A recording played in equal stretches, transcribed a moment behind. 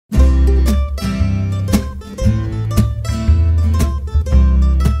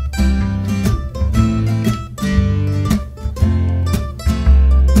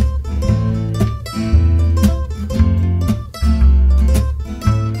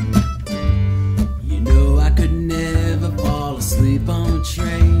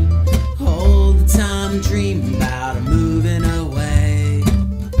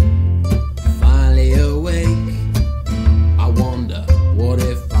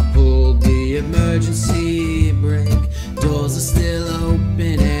emergency brake. Doors are still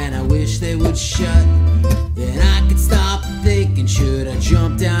open and I wish they would shut. Then I could stop thinking, should I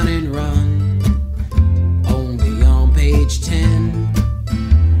jump down and run? Only on page 10,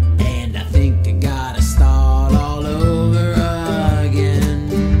 and I think I gotta start all over again.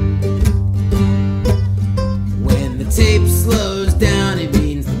 When the tape slows down, it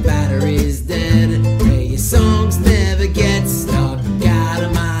means the battery's dead. Hey, your songs never get stuck out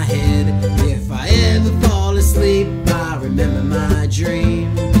of my head. If I ever fall asleep, I remember my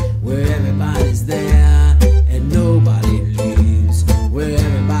dream, where everybody's there and nobody leaves, where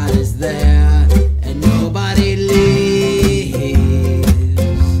everybody's there and nobody leaves.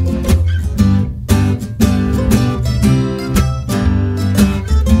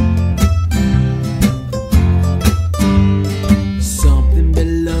 Something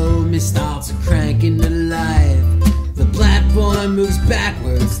below me starts cranking to life. The platform moves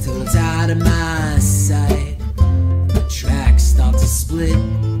backwards till it's out of my sight. The tracks start to split.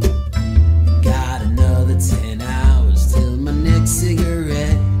 Got another 10 hours till my next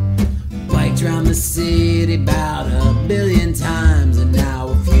cigarette. Biked round the city about 1,000,000 times, and now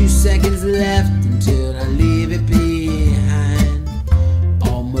a few seconds left until I leave it behind.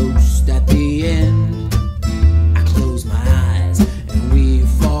 Almost at the end, I close my eyes and we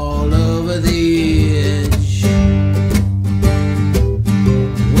fall over the edge.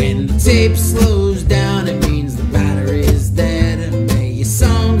 When the tape slows down, it means the battery is dead. May your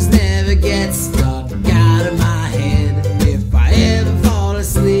songs never get stuck out of my head. If I ever fall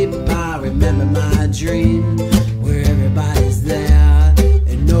asleep, I remember my dream,